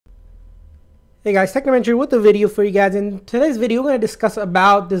Hey guys, Technomentary with a video for you guys. In today's video, we're going to discuss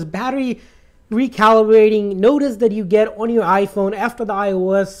about this battery recalibrating notice that you get on your iPhone after the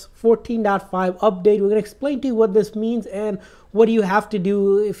iOS 14.5 update. We're going to explain to you what this means and what do you have to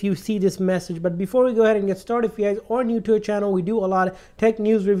do if you see this message. But before we go ahead and get started, if you guys are new to our channel, we do a lot of tech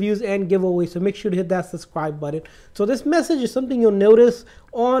news, reviews, and giveaways, so make sure to hit that subscribe button. So this message is something you'll notice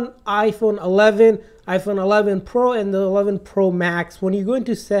on iPhone 11, iPhone 11 Pro, and the 11 Pro Max. When you go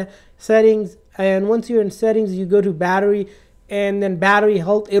into settings, and once you're in settings, you go to battery and then battery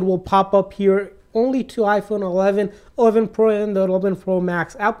health, it will pop up here only to iPhone 11, 11 Pro, and the 11 Pro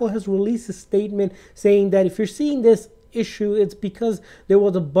Max. Apple has released a statement saying that if you're seeing this issue, it's because there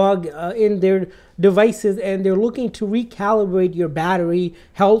was a bug in their devices and they're looking to recalibrate your battery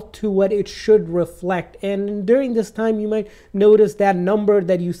health to what it should reflect. And during this time, you might notice that number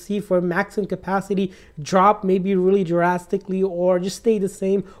that you see for maximum capacity drop maybe really drastically or just stay the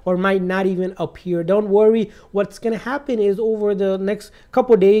same or might not even appear. Don't worry, what's going to happen is over the next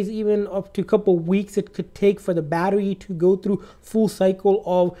couple days, even up to a couple weeks, it could take for the battery to go through full cycle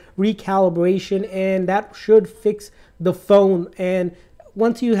of recalibration, and that should fix the phone. And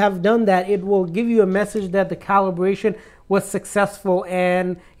once you have done that, it will give you a message that the calibration was successful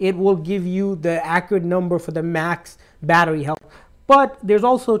and it will give you the accurate number for the max battery health. But there's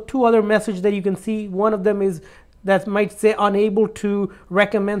also two other messages that you can see. One of them is that might say unable to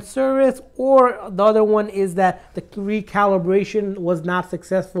recommend service, or the other one is that the recalibration was not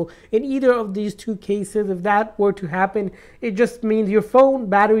successful. In either of these two cases, if that were to happen, it just means your phone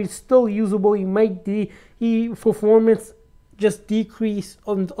battery is still usable. You might performance just decrease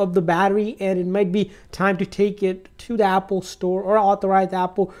of the battery, and it might be time to take it to the Apple store or authorized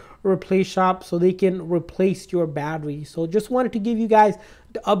Apple replace shop so they can replace your battery. So just wanted to give you guys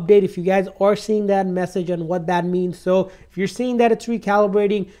the update if you guys are seeing that message and what that means. So if you're seeing that it's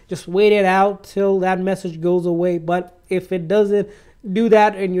recalibrating, just wait it out till that message goes away. But if it doesn't do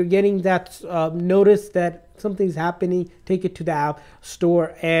that and you're getting that notice that something's happening, take it to the app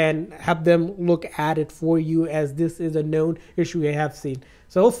store and have them look at it for you, as this is a known issue we have seen.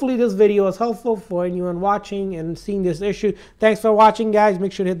 So hopefully this video is helpful for anyone watching and seeing this issue. Thanks for watching, guys.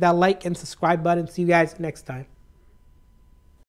 Make sure to hit that like and subscribe button. See you guys next time.